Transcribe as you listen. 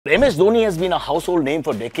MS Dhoni has been a household name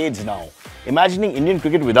for decades now. Imagining Indian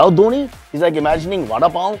cricket without Dhoni is like imagining vada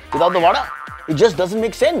pav without the vada. It just doesn't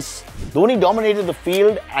make sense. Dhoni dominated the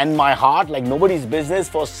field and my heart like nobody's business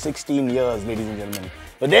for 16 years, ladies and gentlemen.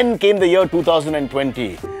 But then came the year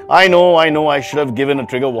 2020. I know, I should have given a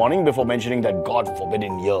trigger warning before mentioning that God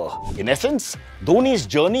forbidden year. In essence, Dhoni's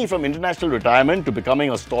journey from international retirement to becoming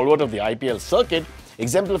a stalwart of the IPL circuit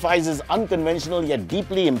exemplifies his unconventional yet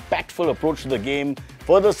deeply impactful approach to the game,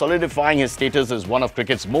 further solidifying his status as one of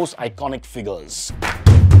cricket's most iconic figures.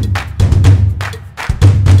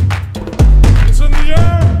 It's in the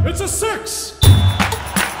air, it's a six!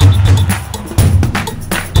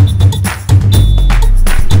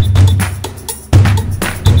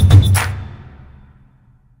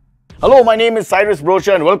 Hello, my name is Cyrus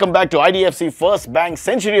Broacha and welcome back to IDFC First Bank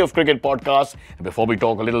Century of Cricket podcast. And before we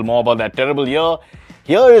talk a little more about that terrible year,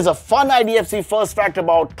 here is a fun IDFC first fact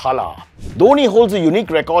about Thala. Dhoni holds a unique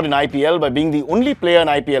record in IPL by being the only player in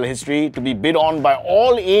IPL history to be bid on by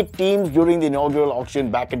all 8 teams during the inaugural auction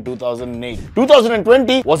back in 2008.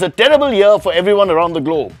 2020 was a terrible year for everyone around the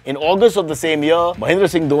globe. In August of the same year, Mahendra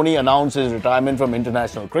Singh Dhoni announced his retirement from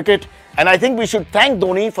international cricket. And I think we should thank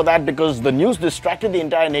Dhoni for that because the news distracted the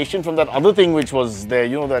entire nation from that other thing which was there,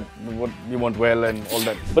 you know, that what you want well and all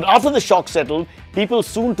that. But after the shock settled, people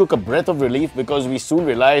soon took a breath of relief because we soon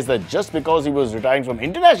realized that just because he was retiring from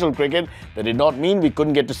international cricket, that did not mean we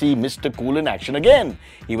couldn't get to see Mr. Cool in action again.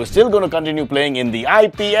 He was still going to continue playing in the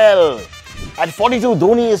IPL. At 42,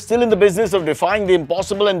 Dhoni is still in the business of defying the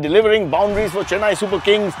impossible and delivering boundaries for Chennai Super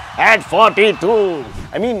Kings at 42.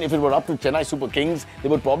 I mean, if it were up to Chennai Super Kings, they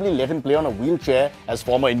would probably let him play on a wheelchair, as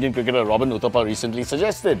former Indian cricketer Robin Uthappa recently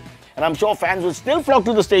suggested. And I'm sure fans would still flock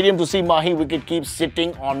to the stadium to see Mahi wicketkeep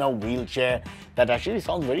sitting on a wheelchair. That actually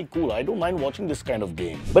sounds very cool. I don't mind watching this kind of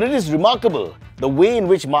game. But it is remarkable the way in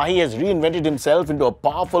which Mahi has reinvented himself into a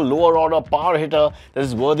powerful lower order power hitter that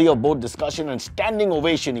is worthy of both discussion and standing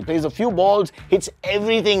ovation. He plays a few balls, hits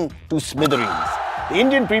everything to smithereens. The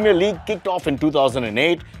Indian Premier League kicked off in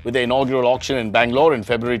 2008 with the inaugural auction in Bangalore in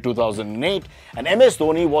February 2008, and MS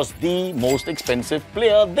Dhoni was the most expensive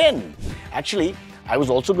player then. Actually, I was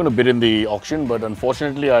also going to bid in the auction, but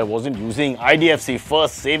unfortunately I wasn't using IDFC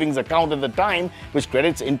First savings account at the time, which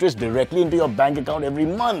credits interest directly into your bank account every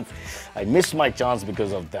month. I missed my chance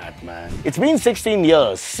because of that, man. It's been 16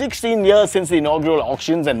 years since the inaugural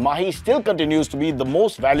auctions, and Mahi still continues to be the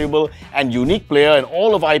most valuable and unique player in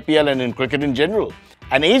all of IPL and in cricket in general.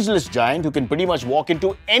 An ageless giant who can pretty much walk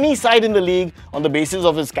into any side in the league on the basis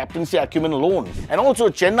of his captaincy acumen alone. And also,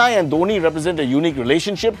 Chennai and Dhoni represent a unique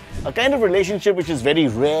relationship, a kind of relationship which is very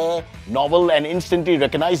rare, novel and instantly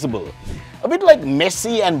recognizable. A bit like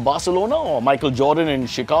Messi and Barcelona, or Michael Jordan in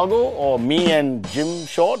Chicago, or me and Jim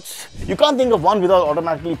Shorts. You can't think of one without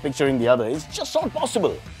automatically picturing the other. It's just not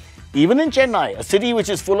possible. Even in Chennai, a city which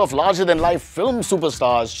is full of larger-than-life film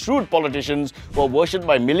superstars, shrewd politicians who are worshipped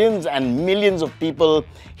by millions and millions of people,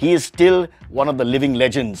 he is still one of the living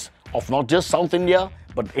legends of not just South India,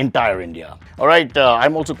 but entire India. Alright,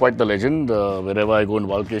 I'm also quite the legend. Wherever I go in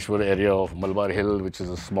Walkeshwar area of Malabar Hill, which is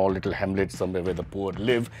a small little hamlet somewhere where the poor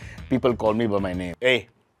live, people call me by my name. Hey.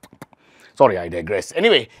 Sorry, I digress.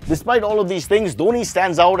 Anyway, despite all of these things, Dhoni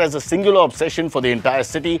stands out as a singular obsession for the entire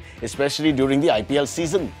city, especially during the IPL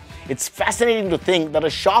season. It's fascinating to think that a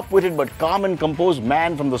sharp-witted but calm and composed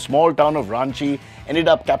man from the small town of Ranchi ended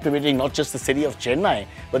up captivating not just the city of Chennai,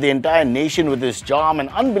 but the entire nation with his charm and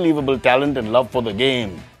unbelievable talent and love for the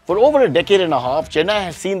game. For over a decade and a half, Chennai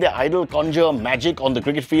has seen their idol conjure magic on the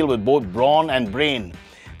cricket field with both brawn and brain.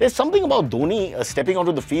 There's something about Dhoni stepping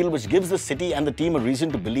onto the field which gives the city and the team a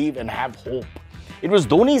reason to believe and have hope. It was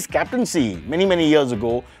Dhoni's captaincy many years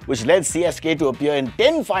ago which led CSK to appear in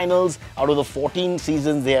 10 finals out of the 14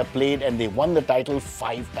 seasons they have played, and they won the title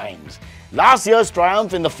 5 times. Last year's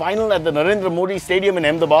triumph in the final at the Narendra Modi Stadium in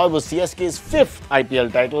Ahmedabad was CSK's 5th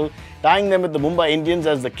IPL title, tying them with the Mumbai Indians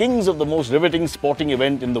as the kings of the most riveting sporting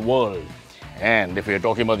event in the world. And if we are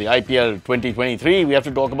talking about the IPL 2023, we have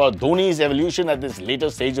to talk about Dhoni's evolution at this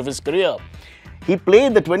later stage of his career. He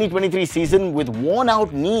played the 2023 season with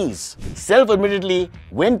worn-out knees. Self-admittedly,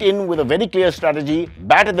 went in with a very clear strategy,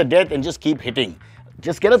 bat at the death and just keep hitting.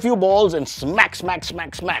 Just get a few balls and smack.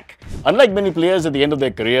 Unlike many players at the end of their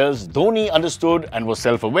careers, Dhoni understood and was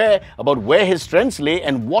self-aware about where his strengths lay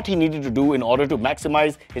and what he needed to do in order to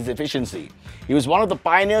maximize his efficiency. He was one of the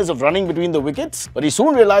pioneers of running between the wickets, but he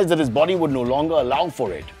soon realized that his body would no longer allow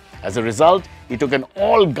for it. As a result, he took an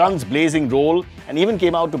all-guns-blazing role and even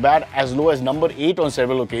came out to bat as low as number 8 on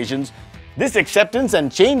several occasions. This acceptance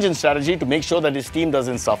and change in strategy to make sure that his team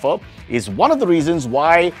doesn't suffer is one of the reasons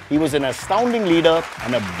why he was an astounding leader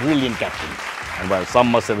and a brilliant captain. And while some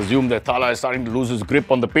must have assumed that Thala is starting to lose his grip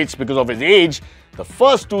on the pitch because of his age, the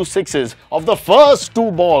first 2 sixes of the first 2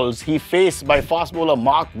 balls he faced by fast bowler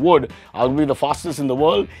Mark Wood, arguably the fastest in the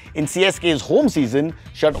world, in CSK's home season,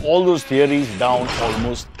 shut all those theories down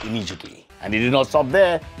almost immediately. And he did not stop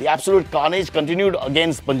there. The absolute carnage continued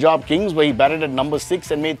against Punjab Kings, where he batted at number 6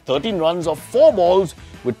 and made 13 runs off 4 balls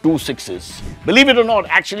with 2 sixes. Believe it or not,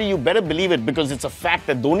 actually you better believe it, because it's a fact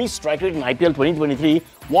that Dhoni's strike rate in IPL 2023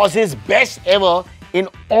 was his best ever in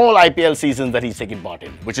all IPL seasons that he's taken part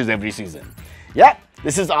in, which is every season. Yeah,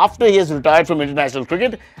 this is after he has retired from international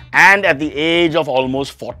cricket and at the age of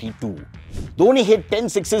almost 42. Dhoni hit 10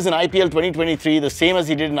 sixes in IPL 2023, the same as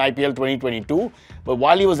he did in IPL 2022. But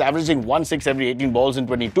while he was averaging 1 6 every 18 balls in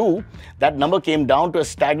 22, that number came down to a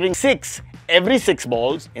staggering 6 every 6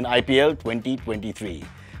 balls in IPL 2023.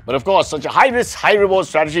 But of course, such a high-risk, high-reward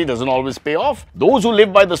strategy doesn't always pay off. Those who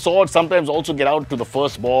live by the sword sometimes also get out to the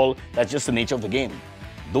first ball. That's just the nature of the game.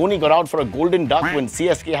 Dhoni got out for a golden duck when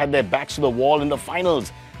CSK had their backs to the wall in the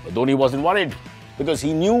finals. But Dhoni wasn't worried, because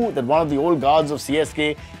he knew that one of the old guards of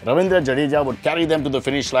CSK, Ravindra Jadeja, would carry them to the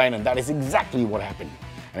finish line, and that is exactly what happened.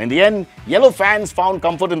 And in the end, yellow fans found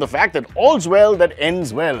comfort in the fact that all's well that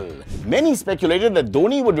ends well. Many speculated that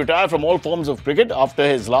Dhoni would retire from all forms of cricket after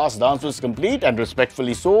his last dance was complete, and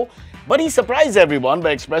respectfully so, but he surprised everyone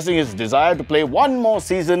by expressing his desire to play one more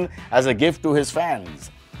season as a gift to his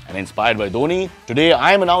fans. And inspired by Dhoni, today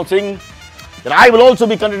I am announcing that I will also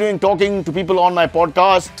be continuing talking to people on my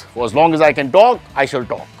podcast. For as long as I can talk, I shall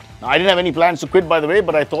talk. Now, I didn't have any plans to quit, by the way,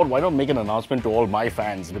 but I thought, why not make an announcement to all my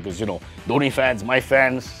fans? Because, you know, Dhoni fans, my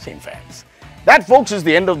fans, same fans. That, folks, is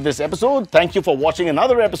the end of this episode. Thank you for watching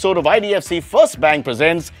another episode of IDFC First Bank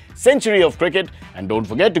Presents Century of Cricket. And don't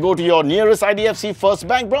forget to go to your nearest IDFC First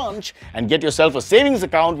Bank branch and get yourself a savings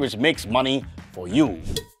account which makes money for you.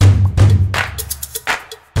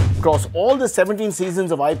 Across all the 17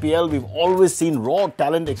 seasons of IPL, we've always seen raw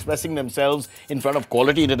talent expressing themselves in front of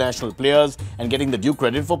quality international players and getting the due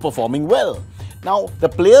credit for performing well. Now, the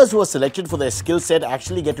players who are selected for their skill set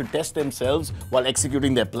actually get to test themselves while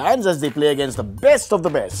executing their plans as they play against the best of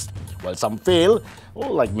the best. While some fail,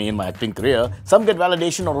 like me in my acting career, some get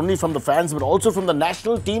validation not only from the fans but also from the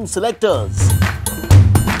national team selectors.